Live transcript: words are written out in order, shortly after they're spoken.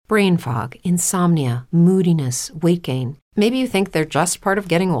brain fog, insomnia, moodiness, weight gain. Maybe you think they're just part of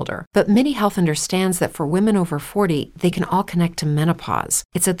getting older, but MIDI Health understands that for women over 40, they can all connect to menopause.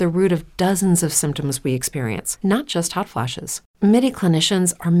 It's at the root of dozens of symptoms we experience, not just hot flashes. MIDI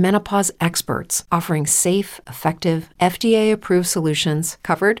clinicians are menopause experts, offering safe, effective, FDA-approved solutions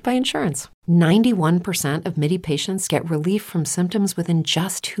covered by insurance. 91% of MIDI patients get relief from symptoms within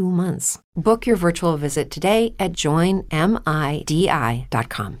just 2 months. Book your virtual visit today at joinmidi.com.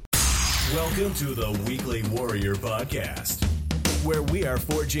 Welcome to the Weekly Warrior Podcast, where we are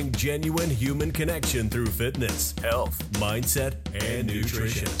forging genuine human connection through fitness, health, mindset, and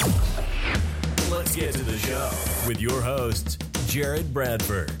nutrition. Let's get to the show with your hosts, Jared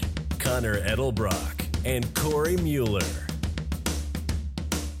Bradford, Connor Edelbrock, and Corey Mueller.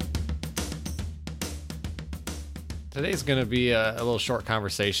 Today's going to be a little short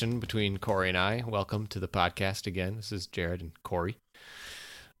conversation between Corey and I. Welcome to the podcast again. This is Jared and Corey.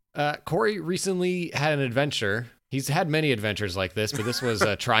 Corey recently had an adventure. He's had many adventures like this, but this was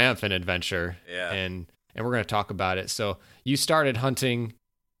a triumphant adventure. Yeah. And we're going to talk about it. So you started hunting,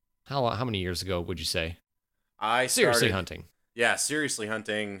 how many years ago would you say? Seriously hunting. Yeah, seriously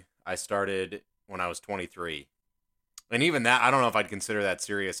hunting. I started when I was 23. And even that, I don't know if I'd consider that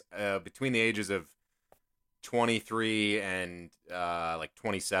serious. Between the ages of 23 and like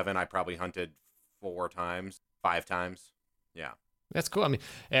 27, I probably hunted 5 times. Yeah. That's cool. I mean,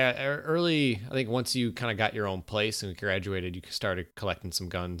 early, I think once you kind of got your own place and graduated, you started collecting some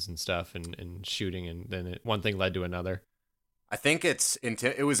guns and stuff and shooting, and then one thing led to another. I think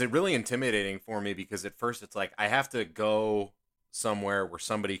it was really intimidating for me because at first it's like I have to go somewhere where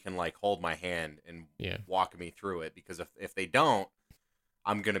somebody can like hold my hand and walk me through it, because if they don't,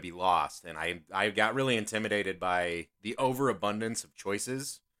 I'm going to be lost. And I got really intimidated by the overabundance of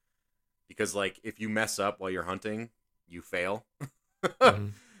choices, because like if you mess up while you're hunting, you fail. Mm-hmm.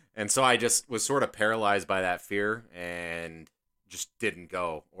 And so I just was sort of paralyzed by that fear and just didn't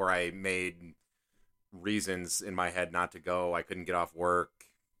go, or I made reasons in my head not to go. I couldn't get off work.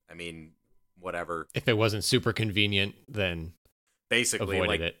 I mean, whatever. If it wasn't super convenient, then basically avoided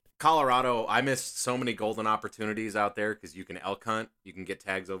like it. Colorado, I missed so many golden opportunities out there because you can elk hunt. You can get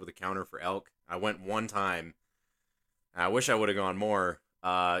tags over the counter for elk. I went one time. I wish I would have gone more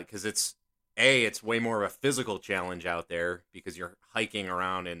because it's way more of a physical challenge out there because you're hiking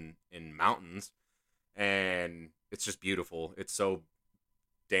around in mountains, and it's just beautiful. It's so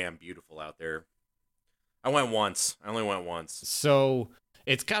damn beautiful out there. I only went once. So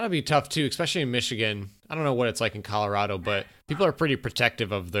it's got to be tough too, especially in Michigan. I don't know what it's like in Colorado, but people are pretty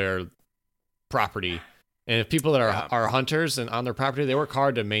protective of their property. And if people that are hunters and on their property, they work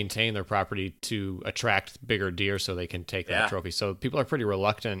hard to maintain their property to attract bigger deer so they can take that trophy. So people are pretty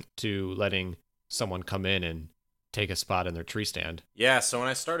reluctant to letting someone come in and take a spot in their tree stand. Yeah, so when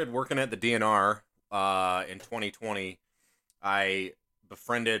I started working at the DNR in 2020, I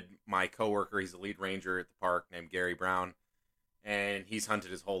befriended my coworker. He's a lead ranger at the park named Gary Brown, and he's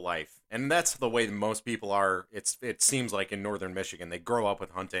hunted his whole life. And that's the way most people are. It seems like in northern Michigan, they grow up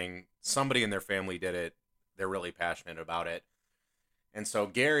with hunting. Somebody in their family did it. They're really passionate about it. And so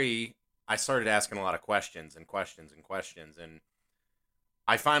Gary, I started asking a lot of questions. And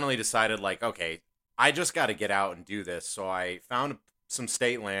I finally decided, like, okay, I just got to get out and do this. So I found some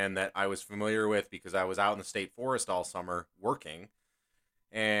state land that I was familiar with because I was out in the state forest all summer working.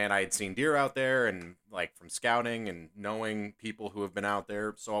 And I had seen deer out there and like from scouting and knowing people who have been out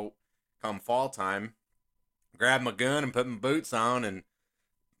there. So come fall time, grabbed my gun and put my boots on, and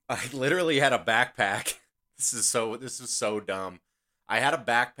I literally had a backpack. This is so dumb. I had a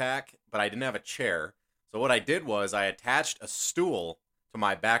backpack, but I didn't have a chair. So what I did was I attached a stool to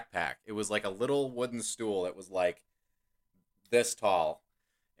my backpack. It was like a little wooden stool that was like this tall.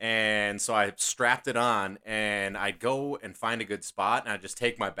 And so I strapped it on, and I'd go and find a good spot, and I'd just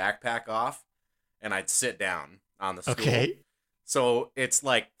take my backpack off, and I'd sit down on the stool. Okay. So it's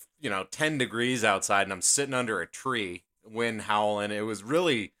like, 10 degrees outside, and I'm sitting under a tree, wind howling. It was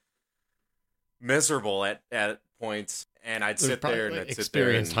really miserable at points, and I'd sit there and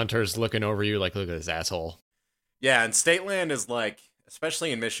experienced hunters looking over you like, look at this asshole. Yeah, and state land is like,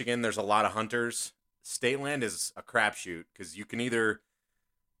 especially in Michigan, there's a lot of hunters. State land is a crapshoot because you can either,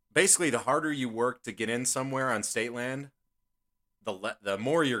 basically, the harder you work to get in somewhere on state land, the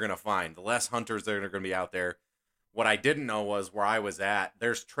more you're going to find, the less hunters that are going to be out there. What I didn't know was where I was at,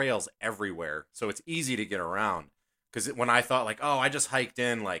 there's trails everywhere, so it's easy to get around. Because when I thought like, oh, I just hiked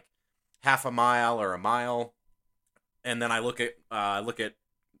in like half a mile or a mile, and then I look at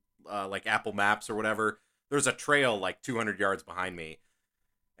like Apple Maps or whatever, there's a trail like 200 yards behind me,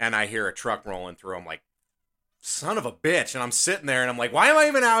 and I hear a truck rolling through. I'm like, son of a bitch. And I'm sitting there and I'm like, why am I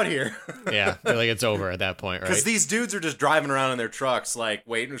even out here? Yeah, like it's over at that point, right? Because these dudes are just driving around in their trucks, like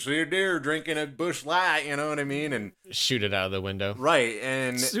waiting to see a deer, drinking a Busch Light, you know what I mean? And shoot it out of the window. right,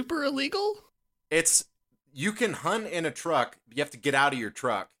 and Super illegal? you can hunt in a truck, but you have to get out of your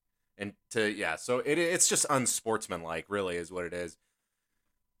truck. So it's just unsportsmanlike, really, is what it is.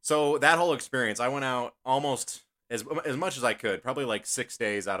 So that whole experience, I went out almost as much as I could, probably like 6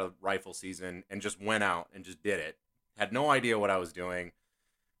 days out of rifle season, and just went out and just did it. Had no idea what I was doing.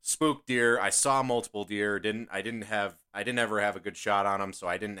 Spooked deer. I saw multiple deer. I didn't ever have a good shot on them, so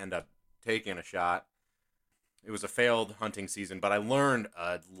I didn't end up taking a shot. It was a failed hunting season, but I learned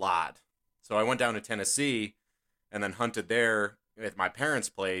a lot. So I went down to Tennessee and then hunted there at my parents'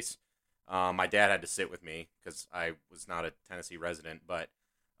 place. My dad had to sit with me because I was not a Tennessee resident, but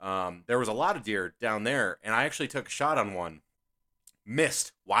there was a lot of deer down there, and I actually took a shot on one.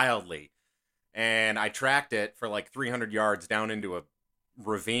 Missed wildly. And I tracked it for like 300 yards down into a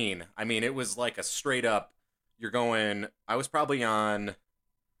ravine. I mean, it was like a straight up, I was probably on,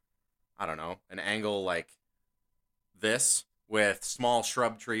 I don't know, an angle like this with small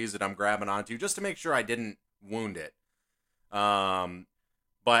shrub trees that I'm grabbing onto just to make sure I didn't wound it.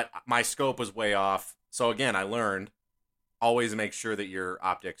 But my scope was way off. So again, I learned always make sure that your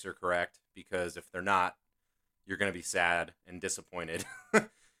optics are correct, because if they're not, you're going to be sad and disappointed.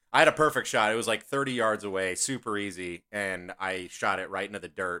 I had a perfect shot. It was like 30 yards away, super easy, and I shot it right into the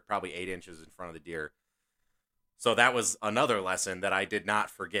dirt, probably 8 inches in front of the deer. So that was another lesson that I did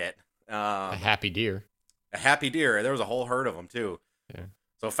not forget. A happy deer. A happy deer. There was a whole herd of them, too. Yeah.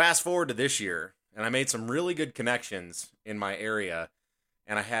 So fast forward to this year, and I made some really good connections in my area,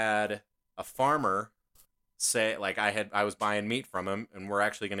 and I had a farmer say, like, I was buying meat from him, and we're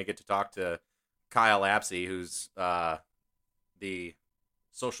actually going to get to talk to Kyle Apsey, who's the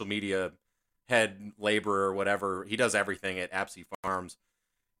social media head laborer or whatever. He does everything at Apsey Farms.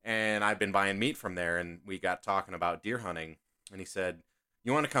 And I've been buying meat from there, and we got talking about deer hunting. And he said,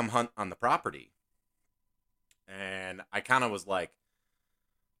 you want to come hunt on the property? And I kind of was like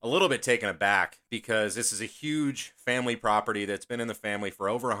a little bit taken aback, because this is a huge family property that's been in the family for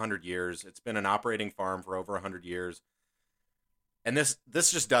over 100 years. It's been an operating farm for over 100 years. And this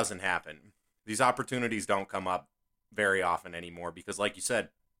just doesn't happen. These opportunities don't come up very often anymore, because like you said,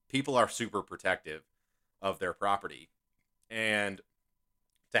 people are super protective of their property. And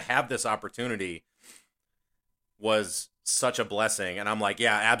to have this opportunity was such a blessing. And I'm like,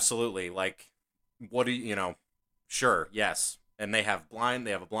 yeah, absolutely. Like, what do you, sure, yes. And they have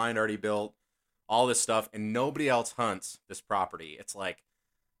a blind already built, all this stuff, and nobody else hunts this property. It's like,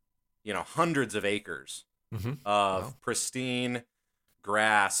 hundreds of acres of pristine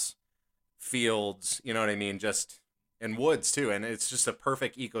grass, fields, you know what I mean? And woods too. And it's just a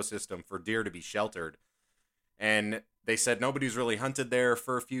perfect ecosystem for deer to be sheltered. And they said nobody's really hunted there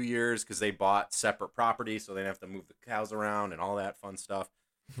for a few years because they bought separate property, so they didn't have to move the cows around and all that fun stuff.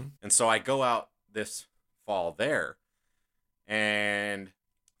 Mm-hmm. And so I go out this fall there, and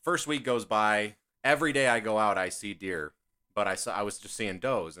first week goes by. Every day I go out, I see deer, but I was just seeing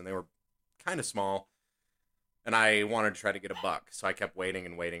does, and they were kind of small, and I wanted to try to get a buck. So I kept waiting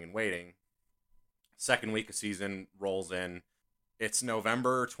and waiting and waiting. Second week of season rolls in. It's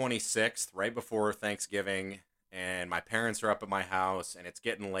November 26th, right before Thanksgiving, and my parents are up at my house, and it's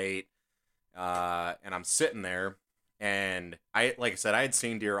getting late, and I'm sitting there, and like I said, I had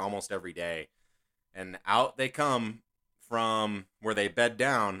seen deer almost every day, and out they come from where they bed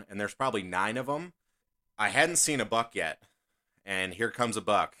down, and there's probably 9 of them. I hadn't seen a buck yet, and here comes a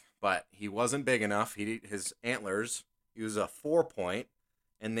buck, but he wasn't big enough. His antlers, he was a 4-point,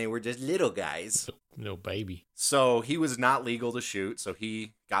 and they were just little guys. No baby. So he was not legal to shoot, so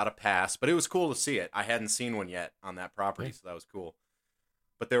he got a pass. But it was cool to see it. I hadn't seen one yet on that property, so that was cool.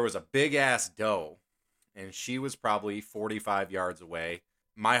 But there was a big-ass doe, and she was probably 45 yards away.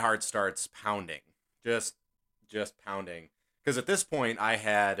 My heart starts pounding, just pounding. Because at this point,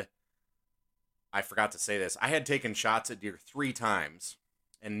 I forgot to say this, I had taken shots at deer 3 times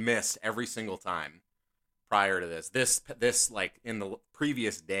and missed every single time prior to this. This like in the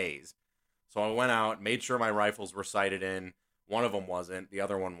previous days. So I went out, made sure my rifles were sighted in. One of them wasn't. The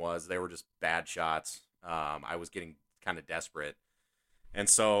other one was. They were just bad shots. I was getting kind of desperate. And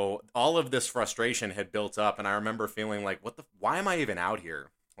so all of this frustration had built up, and I remember feeling like, why am I even out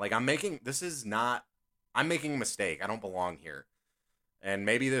here? Like, I'm making a mistake. I don't belong here. And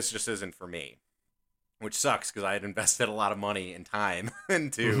maybe this just isn't for me. Which sucks, because I had invested a lot of money and time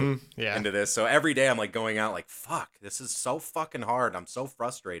into this. So every day I'm like going out like, fuck, this is so fucking hard. I'm so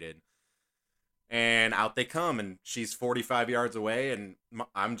frustrated. And out they come, and she's 45 yards away, and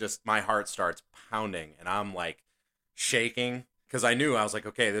my heart starts pounding, and I'm like shaking because I was like,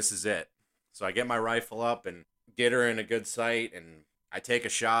 okay, this is it. So I get my rifle up and get her in a good sight, and I take a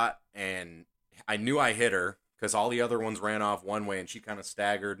shot, and I knew I hit her because all the other ones ran off one way, and she kind of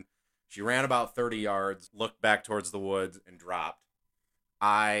staggered. She ran about 30 yards, looked back towards the woods, and dropped.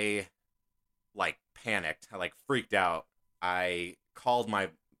 I like panicked. I like freaked out. I called my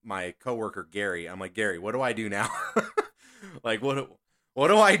coworker Gary. I'm like, Gary, what do I do now? Like, what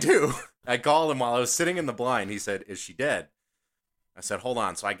do I do? I called him while I was sitting in the blind. He said, is she dead? I said, hold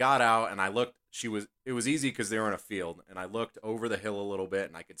on. So I got out and I looked. It was easy because they were in a field, and I looked over the hill a little bit,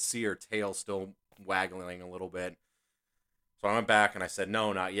 and I could see her tail still waggling a little bit. So I went back and I said,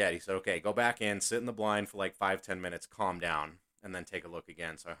 no, not yet. He said, okay, go back in, sit in the blind for like 5-10 minutes, calm down, and then take a look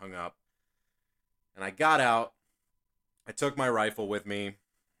again. So I hung up and I got out. I took my rifle with me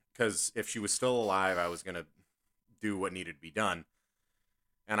because if she was still alive, I was going to do what needed to be done.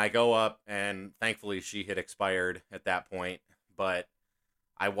 And I go up, and thankfully she had expired at that point. But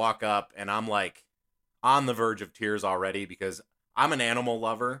I walk up, and I'm like on the verge of tears already because I'm an animal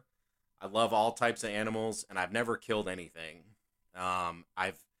lover. I love all types of animals, and I've never killed anything.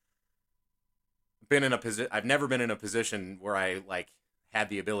 I've never been in a position where I like had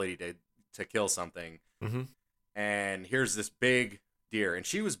the ability to kill something. Mm-hmm. And here's this big deer, and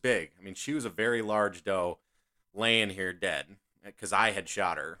she was big. I mean, she was a very large doe laying here dead because I had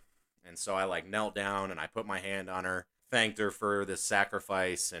shot her. And so I like knelt down and I put my hand on her, thanked her for this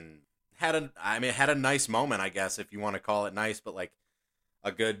sacrifice, and had a nice moment, I guess, if you want to call it nice, but like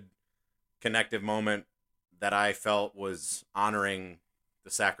a good connective moment that I felt was honoring the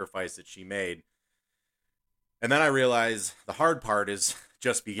sacrifice that she made. And then I realized the hard part is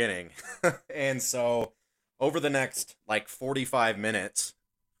just beginning. And so over the next like 45 minutes,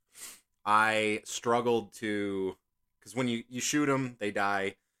 I struggled to, because when you shoot them, they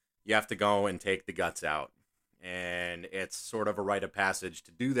die. You have to go and take the guts out. And it's sort of a rite of passage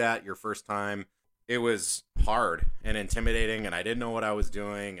to do that your first time. It was hard and intimidating, and I didn't know what I was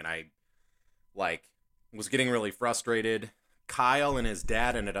doing, and I like was getting really frustrated. Kyle and his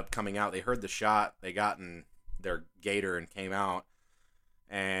dad ended up coming out. They heard the shot. They got in their gator and came out.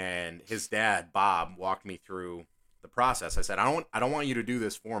 And his dad, Bob, walked me through the process. I said, I don't want you to do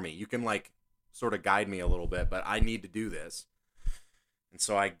this for me. You can like sort of guide me a little bit, but I need to do this. And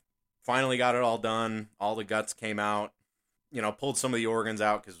so I finally got it all done. All the guts came out, pulled some of the organs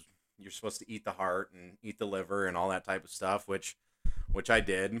out because you're supposed to eat the heart and eat the liver and all that type of stuff, which I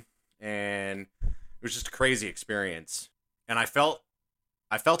did. And it was just a crazy experience. And I felt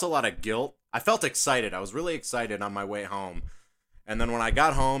a lot of guilt. I felt excited. I was really excited on my way home. And then when I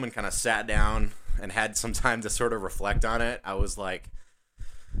got home and kind of sat down and had some time to sort of reflect on it, I was like,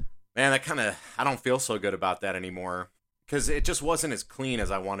 man, I don't feel so good about that anymore. Because it just wasn't as clean as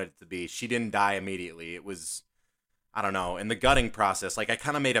I wanted it to be. She didn't die immediately. It was, I don't know, in the gutting process, like I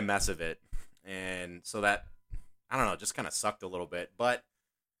kind of made a mess of it. And so that, I don't know, just kind of sucked a little bit. But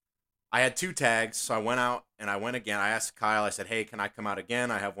I had 2 tags, so I went out and I went again. I asked Kyle, I said, hey, can I come out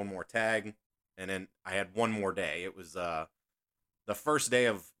again? I have 1 more tag. And then I had 1 more day. It was the first day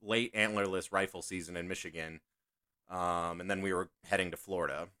of late antlerless rifle season in Michigan. And then we were heading to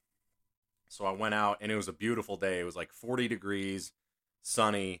Florida. So I went out, and it was a beautiful day. It was like 40 degrees,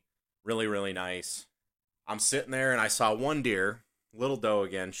 sunny, really, really nice. I'm sitting there, and I saw 1 deer, little doe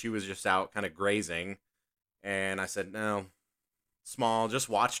again. She was just out kind of grazing. And I said, no, small, just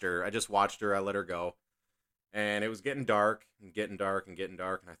watched her. I just watched her. I let her go. And it was getting dark and getting dark and getting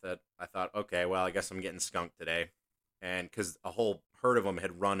dark. And I thought, okay, well, I guess I'm getting skunked today. And because a whole herd of them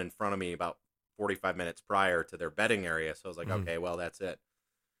had run in front of me about 45 minutes prior to their bedding area. So I was like, okay, well, that's it.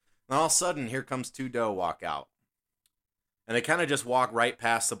 And all of a sudden, here comes 2 doe walk out. And they kind of just walk right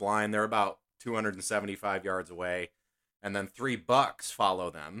past the blind. They're about 275 yards away. And then 3 bucks follow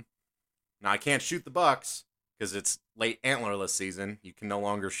them. Now, I can't shoot the bucks because it's late antlerless season. You can no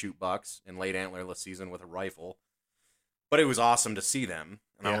longer shoot bucks in late antlerless season with a rifle. But it was awesome to see them.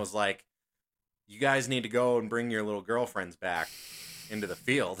 And I was like, you guys need to go and bring your little girlfriends back into the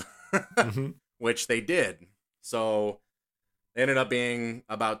field, which they did. So they ended up being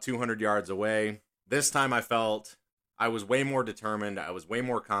about 200 yards away. This time I felt I was way more determined. I was way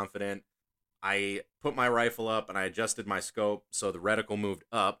more confident. I put my rifle up and I adjusted my scope so the reticle moved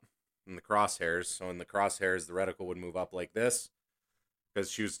up in the crosshairs. So in the crosshairs, the reticle would move up like this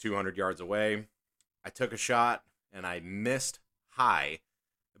because she was 200 yards away. I took a shot and I missed high,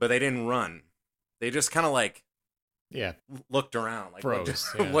 but they didn't run. They just kind of like looked around like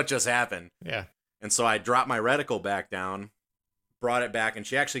froze. What just happened. Yeah. And so I dropped my reticle back down, brought it back, and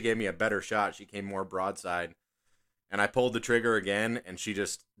she actually gave me a better shot. She came more broadside, and I pulled the trigger again, and she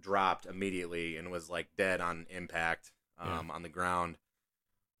just dropped immediately and was like dead on impact on the ground,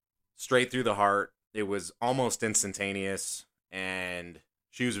 straight through the heart. It was almost instantaneous, and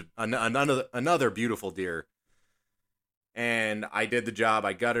she was another beautiful deer. And I did the job.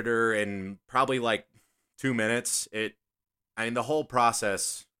 I gutted her in probably like 2 minutes. The whole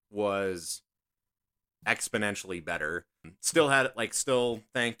process was exponentially better. Still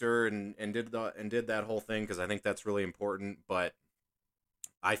thanked her and did that whole thing, because I think that's really important. But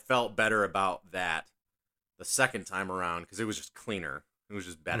I felt better about that the second time around, because it was just cleaner. It was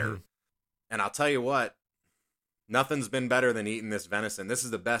just better. Mm-hmm. And I'll tell you what, nothing's been better than eating this venison. This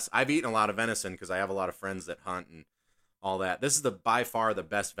is the best. I've eaten a lot of venison because I have a lot of friends that hunt and all that. This is by far the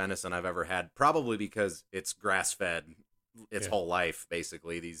best venison I've ever had, probably because it's grass-fed its whole life,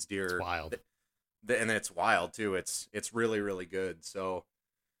 basically. These deer. It's wild. And it's wild, too. It's really, really good. So,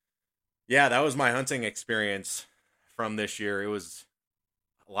 yeah, that was my hunting experience from this year. It was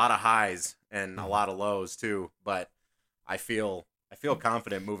a lot of highs and a lot of lows, too. But I feel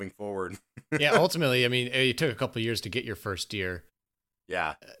confident moving forward. Yeah, ultimately, I mean, it took a couple of years to get your first deer.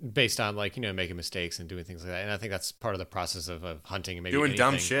 Yeah. Based on making mistakes and doing things like that. And I think that's part of the process of hunting and maybe doing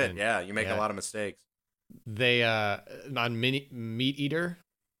dumb shit. And, you make a lot of mistakes. They on Meat Eater.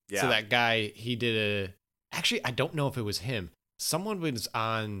 Yeah. So that guy, he did actually, I don't know if it was him. Someone was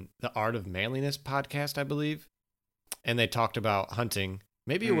on the Art of Manliness podcast, I believe. And they talked about hunting.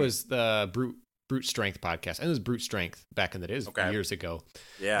 Maybe it was the Brute Strength podcast. And it was Brute Strength back in the days, years ago.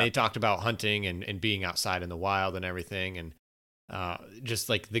 Yeah. They talked about hunting and being outside in the wild and everything. And just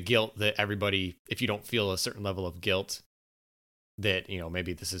like the guilt that everybody, if you don't feel a certain level of guilt, that,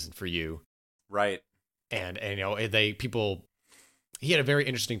 maybe this isn't for you. Right. And he had a very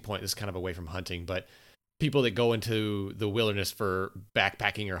interesting point. This is kind of away from hunting, but people that go into the wilderness for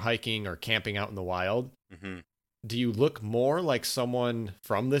backpacking or hiking or camping out in the wild, do you look more like someone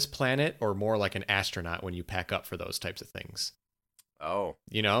from this planet or more like an astronaut when you pack up for those types of things? Oh,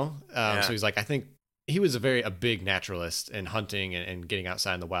 So he's like, I think he was a big naturalist in hunting and getting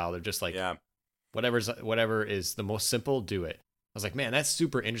outside in the wild. They're just like, whatever is the most simple, do it. I was like, man, that's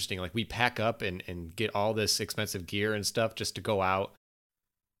super interesting. Like, we pack up and get all this expensive gear and stuff just to go out,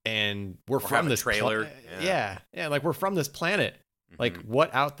 and we're from this trailer. Like, we're from this planet. Like,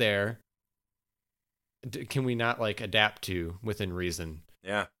 what out there can we not like adapt to within reason?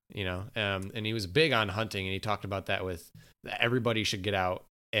 Yeah. And he was big on hunting, and he talked about that with everybody should get out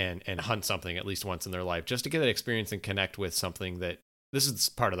and hunt something at least once in their life, just to get that experience and connect with something that this is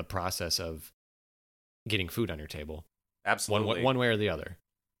part of the process of getting food on your table. Absolutely. One way or the other.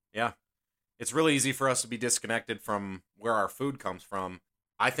 Yeah. It's really easy for us to be disconnected from where our food comes from.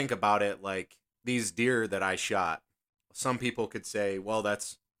 I think about it like these deer that I shot. Some people could say, well,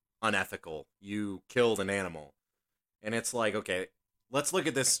 that's unethical. You killed an animal. And it's like, okay, let's look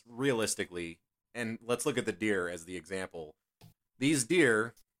at this realistically, and let's look at the deer as the example. These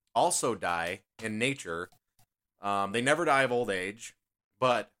deer also die in nature. They never die of old age,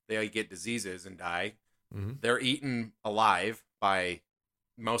 but they get diseases and die. They're eaten alive by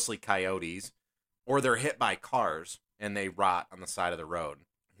mostly coyotes, or they're hit by cars and they rot on the side of the road.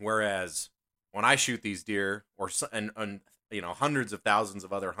 Whereas when I shoot these deer, and hundreds of thousands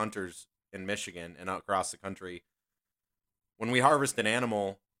of other hunters in Michigan and across the country, when we harvest an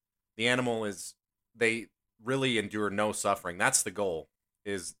animal, they really endure no suffering. That's the goal,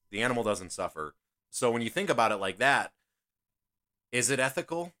 is the animal doesn't suffer. So when you think about it like that, is it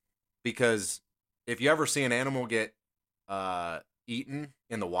ethical? Because if you ever see an animal get eaten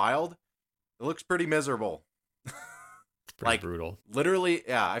in the wild, it looks pretty miserable. Pretty brutal. Literally,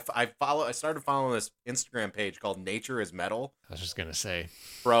 yeah. I started following this Instagram page called Nature is Metal. I was just gonna say,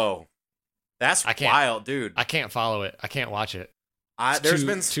 bro, that's wild, dude. I can't follow it. I can't watch it. There's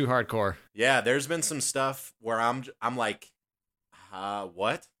been too hardcore. Yeah, there's been some stuff where I'm like,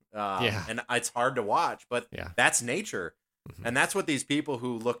 what? And it's hard to watch, but that's nature. And that's what these people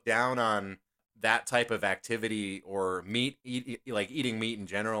who look down on that type of activity or eating meat in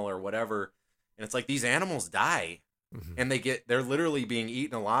general or whatever, and it's like these animals die and they're literally being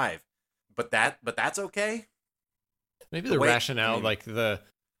eaten alive, but that's okay. Maybe the rationale, like the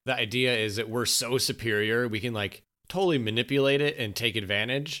idea is that we're so superior, we can like totally manipulate it and take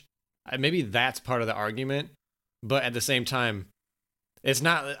advantage. Maybe that's part of the argument, but at the same time, it's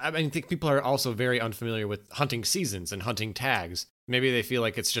not. I think people are also very unfamiliar with hunting seasons and hunting tags. Maybe they feel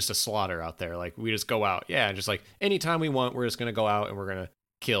like it's just a slaughter out there. Like, we just go out. Yeah, just like anytime we want, we're just going to go out and we're going to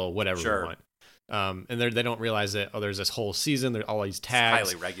kill whatever we want. And they don't realize that, there's this whole season. There's all these tags.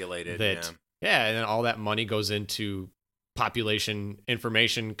 It's highly regulated. And then all that money goes into population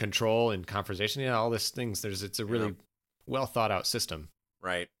information control and conversation, all these things. It's a really well thought out system.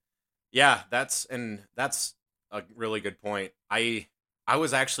 Right. Yeah, that's a really good point. We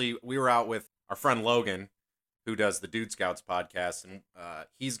were out with our friend Logan, who does the Dude Scouts podcast, and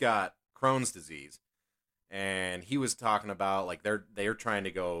he's got Crohn's disease, and he was talking about like they're trying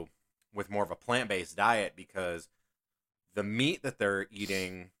to go with more of a plant-based diet because the meat that they're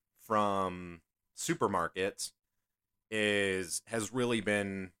eating from supermarkets has really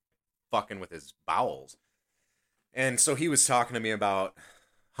been fucking with his bowels. And so he was talking to me about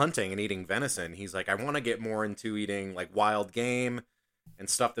hunting and eating venison. He's like, I want to get more into eating like wild game and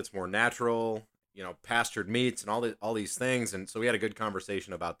stuff that's more natural, pastured meats and all these things. And so we had a good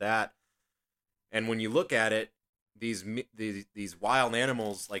conversation about that. And when you look at it, these wild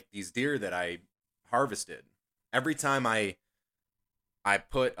animals, like these deer that I harvested, every time I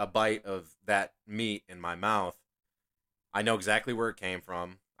put a bite of that meat in my mouth, I know exactly where it came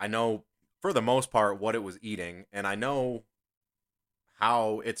from. I know for the most part what it was eating, and I know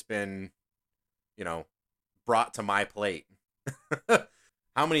how it's been, brought to my plate.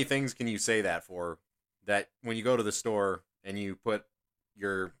 How many things can you say that for? That when you go to the store and you put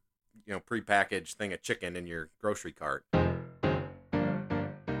your, prepackaged thing of chicken in your grocery cart.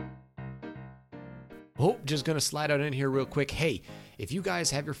 Oh, just going to slide out in here real quick. Hey, if you guys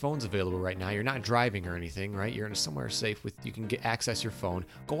have your phones available right now, you're not driving or anything, right? You're in somewhere safe you can access your phone.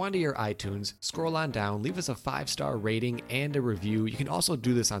 Go onto your iTunes, scroll on down, leave us a 5-star rating and a review. You can also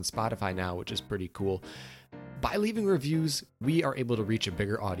do this on Spotify now, which is pretty cool. By leaving reviews, we are able to reach a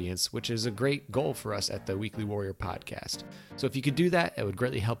bigger audience, which is a great goal for us at the Weekly Warrior podcast. So if you could do that, it would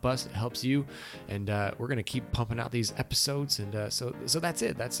greatly help us. It helps you. And we're going to keep pumping out these episodes. And so that's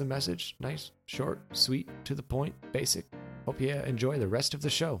it. That's the message. Nice, short, sweet, to the point, basic. Hope you enjoy the rest of the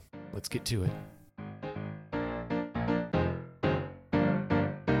show. Let's get to it.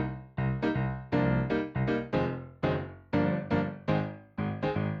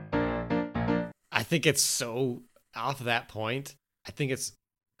 I think it's so off that point. I think it's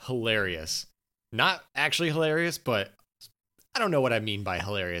hilarious. Not actually hilarious, but I don't know what I mean by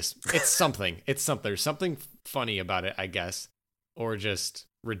hilarious. It's something. There's something funny about it, I guess, or just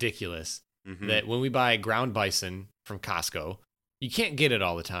ridiculous. Mm-hmm. That when we buy ground bison from Costco, you can't get it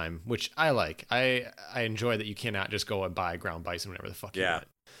all the time, which I like. I enjoy that you cannot just go and buy ground bison whenever the fuck you want.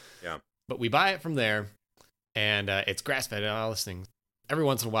 Yeah. But we buy it from there, and it's grass-fed and all this thing. Every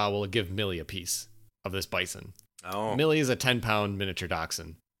once in a while, we'll give Millie a piece of this bison. Oh. Millie is a 10-pound miniature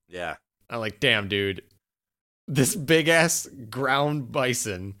dachshund. Yeah. I'm like, damn, dude. This big-ass ground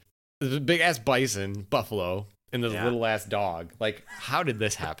bison, this big-ass bison, buffalo, and this little-ass dog. Like, how did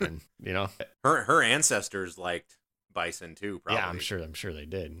this happen, Her ancestors liked bison, too, probably. Yeah, I'm sure they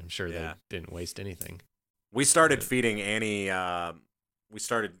did. I'm sure they didn't waste anything. We started feeding Annie, we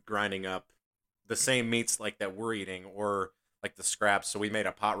started grinding up the same meats like that we're eating, or like the scraps. So we made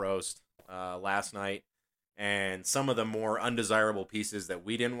a pot roast last night, and some of the more undesirable pieces that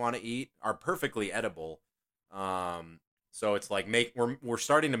we didn't want to eat are perfectly edible. So it's like we're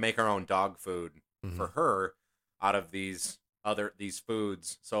starting to make our own dog food for her out of these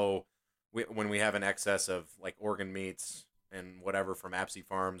foods. So when we have an excess of like organ meats and whatever from Apsey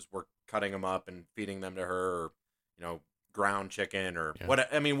Farms, we're cutting them up and feeding them to her, or ground chicken or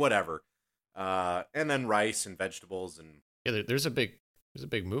whatever. And then rice and vegetables and there's a big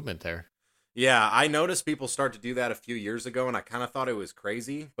movement there. Yeah, I noticed people start to do that a few years ago, and I kind of thought it was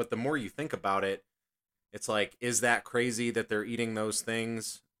crazy. But the more you think about it, it's like, is that crazy that they're eating those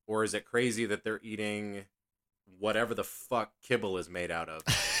things? Or is it crazy that they're eating whatever the fuck kibble is made out of?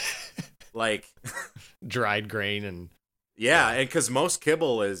 Like dried grain and... Yeah, and because most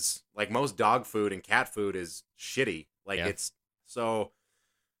kibble is, like most dog food and cat food is shitty. Like it's... So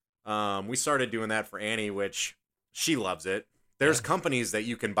we started doing that for Annie, which she loves it. There's companies that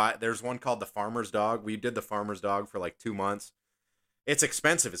you can buy. There's one called the Farmer's Dog. We did the Farmer's Dog for like 2 months. It's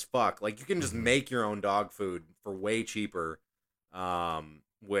expensive as fuck. Like you can just make your own dog food for way cheaper,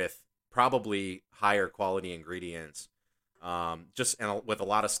 with probably higher quality ingredients, with a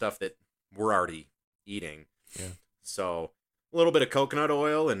lot of stuff that we're already eating. Yeah. So a little bit of coconut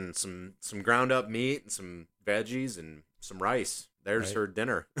oil and some ground up meat and some veggies and some rice. There's her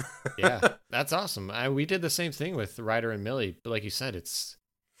dinner. Yeah, that's awesome. We did the same thing with Ryder and Millie. But like you said, it's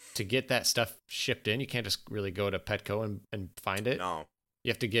to get that stuff shipped in. You can't just really go to Petco and find it. No.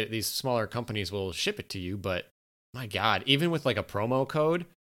 You have to get these smaller companies will ship it to you. But my God, even with like a promo code,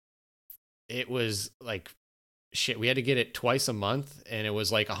 it was like shit. We had to get it twice a month, and it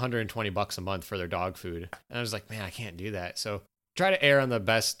was like $120 a month for their dog food. And I was like, man, I can't do that. So try to err on the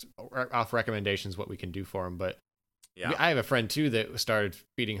best off recommendations, what we can do for them. But Yeah. I have a friend too that started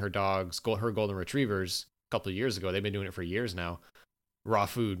feeding her dogs, her golden retrievers, a couple of years ago. They've been doing it for years now. Raw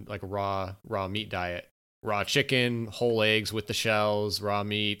food, like a raw meat diet, raw chicken, whole eggs with the shells, raw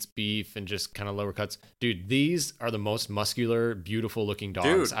meats, beef, and just kind of lower cuts. Dude, these are the most muscular, beautiful looking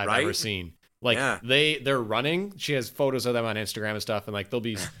dogs I've ever seen. Like they're running. She has photos of them on Instagram and stuff, and like they'll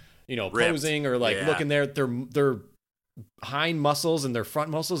be, posing or like looking there. Their hind muscles and their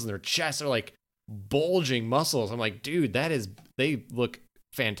front muscles and their chest are like bulging muscles. I'm like, dude, they look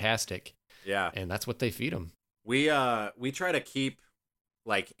fantastic. Yeah. And that's what they feed them. We try to keep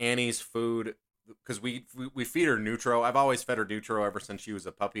like Annie's food, because we feed her Nutro. I've always fed her Nutro ever since she was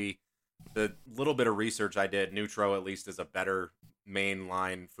a puppy. The little bit of research I did, Nutro at least is a better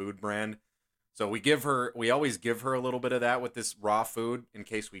mainline food brand. So we always give her a little bit of that with this raw food in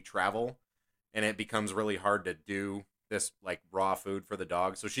case we travel, and it becomes really hard to do this like raw food for the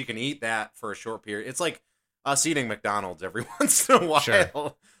dog. So she can eat that for a short period. It's like us eating McDonald's every once in a while.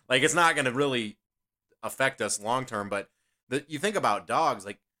 Sure. Like it's not going to really affect us long term, but you think about dogs,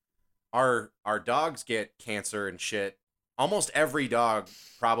 like our dogs get cancer and shit. Almost every dog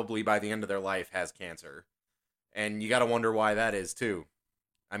probably by the end of their life has cancer. And you got to wonder why that is too.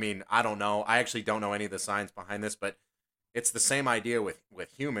 I mean, I don't know. I actually don't know any of the science behind this, but it's the same idea with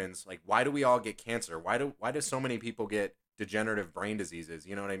humans. Like, why do we all get cancer? Why do so many people get degenerative brain diseases?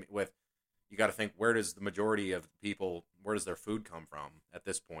 You know what I mean? You got to think, where does the majority of people, where does their food come from at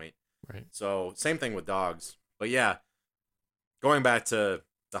this point? Right. So same thing with dogs. But yeah, going back to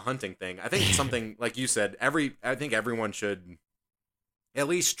the hunting thing, I think something like you said, I think everyone should at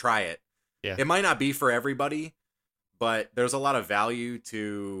least try it. Yeah. It might not be for everybody, but there's a lot of value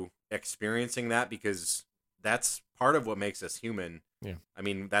to experiencing that, because that's part of what makes us human. Yeah. I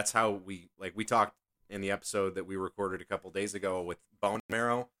mean, that's how we talked in the episode that we recorded a couple days ago with bone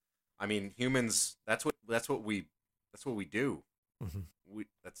marrow. I mean, humans, that's what we do. Mm-hmm.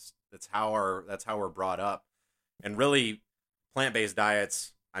 That's how we're brought up. And really, plant-based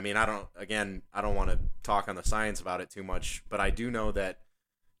diets, I mean, I don't want to talk on the science about it too much, but I do know that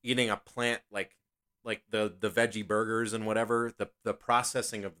eating a plant like the veggie burgers and whatever, the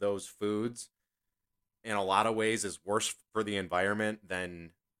processing of those foods in a lot of ways is worse for the environment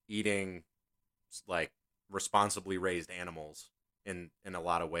than eating like responsibly raised animals in a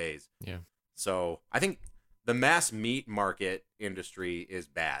lot of ways. Yeah. So I think the mass meat market industry is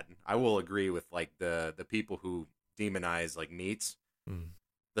bad. I will agree with like the people who demonize like meats.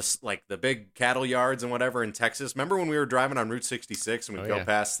 The big cattle yards and whatever in Texas. Remember when we were driving on Route 66 and we'd go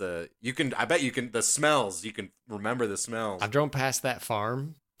past the smells. You can remember the smells. I've driven past that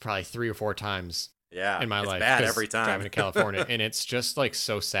farm probably 3 or 4 times. Yeah, in my life. It's bad every time. Driving to California, and it's just like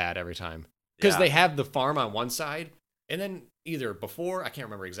so sad every time. Because they have the farm on one side, and then either before, I can't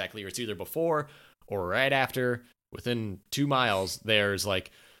remember exactly, or it's either before or right after, within 2 miles, there's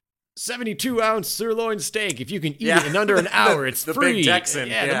like 72-ounce sirloin steak. If you can eat it in under an hour, it's the free. Big Texan.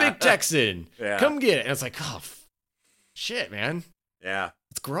 Yeah, the Big Texan. Yeah. Come get it. And it's like, oh, shit, man. Yeah.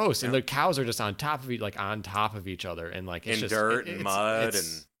 It's gross. And the cows are just on top of each other. And like, it's in just dirt and mud.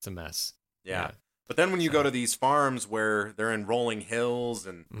 It's a mess. Yeah. But then when you go to these farms where they're in rolling hills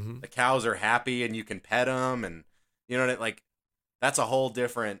and the cows are happy and you can pet them, and you know, like that's a whole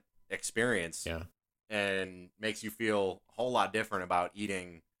different experience. Yeah. And makes you feel a whole lot different about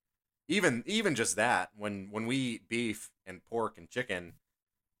eating. Even just that, when we eat beef and pork and chicken,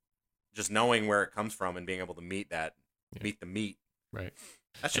 just knowing where it comes from and being able to meet the meat. Right.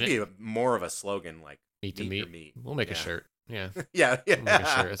 That should be more of a slogan, like meat the meat. We'll make a shirt. Yeah. Yeah. We'll make a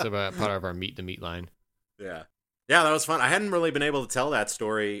shirt. It's about part of our meat the meat line. Yeah. Yeah, that was fun. I hadn't really been able to tell that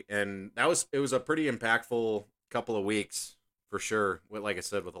story, and it was a pretty impactful couple of weeks for sure. Like I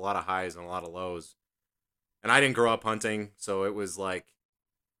said, with a lot of highs and a lot of lows. And I didn't grow up hunting, so it was like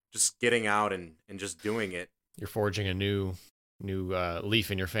just getting out and just doing it. You're forging a new leaf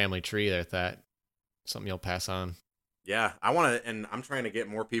in your family tree. That something you'll pass on. Yeah, I want to, and I'm trying to get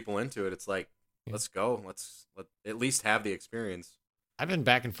more people into it. It's like, let's go. Let's at least have the experience. I've been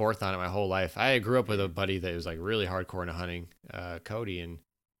back and forth on it my whole life. I grew up with a buddy that was like really hardcore into hunting, Cody, and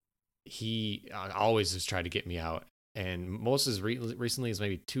he always has tried to get me out. And most as recently as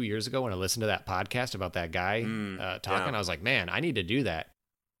maybe 2 years ago, when I listened to that podcast about that guy talking, I was like, man, I need to do that.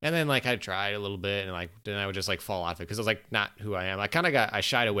 And then like I tried a little bit, and like then I would just like fall off it because it was like not who I am. I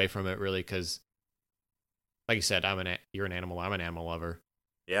shied away from it really because, like you said, you're an animal. I'm an animal lover.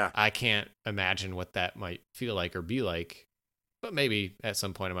 Yeah, I can't imagine what that might feel like or be like. But maybe at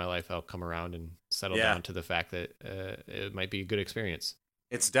some point in my life, I'll come around and settle down to the fact that it might be a good experience.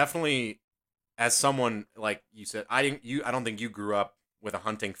 It's definitely, as someone like you said, I don't think you grew up with a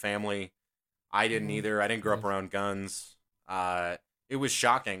hunting family. I didn't either. I didn't grow up around guns. It was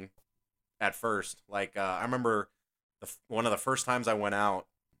shocking at first. Like, I remember one of the first times I went out,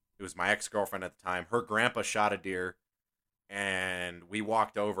 it was my ex-girlfriend at the time. Her grandpa shot a deer, and we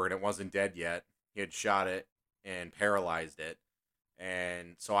walked over, and it wasn't dead yet. He had shot it and paralyzed it.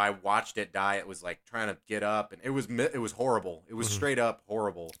 And so I watched it die. It was like trying to get up, and it was horrible. It was straight up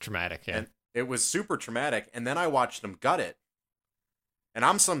horrible. Traumatic, yeah. And it was super traumatic. And then I watched them gut it. And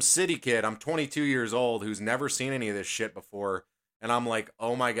I'm some city kid. I'm 22 years old who's never seen any of this shit before. And I'm like,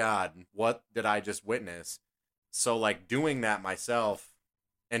 oh my God, what did I just witness? So like doing that myself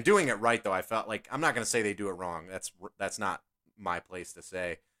and doing it right, though, I felt like, I'm not going to say they do it wrong. That's not my place to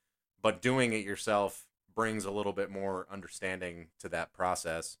say. But doing it yourself brings a little bit more understanding to that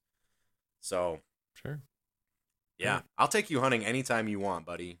process. So, sure. Yeah, I'll take you hunting anytime you want,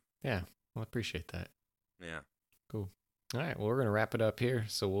 buddy. Yeah, well, I appreciate that. Yeah. Cool. All right, well, we're going to wrap it up here.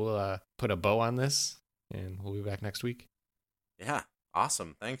 So we'll put a bow on this, and we'll be back next week. Yeah,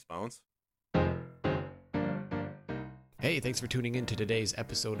 awesome. Thanks, Bones. Hey, thanks for tuning in to today's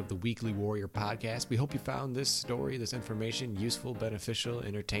episode of the Weekly Warrior Podcast. We hope you found this story, this information useful, beneficial,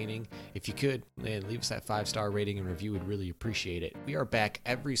 entertaining. If you could, leave us that 5-star rating and review. We'd really appreciate it. We are back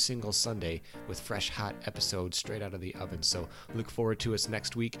every single Sunday with fresh, hot episodes straight out of the oven. So look forward to us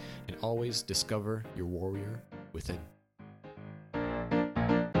next week, and always discover your warrior within.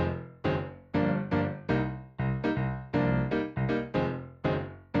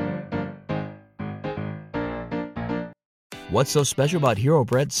 What's so special about Hero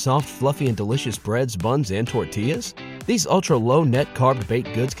Bread's soft, fluffy, and delicious breads, buns, and tortillas? These ultra-low net-carb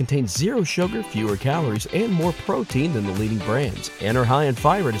baked goods contain zero sugar, fewer calories, and more protein than the leading brands, and are high in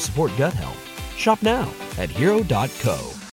fiber to support gut health. Shop now at Hero.co.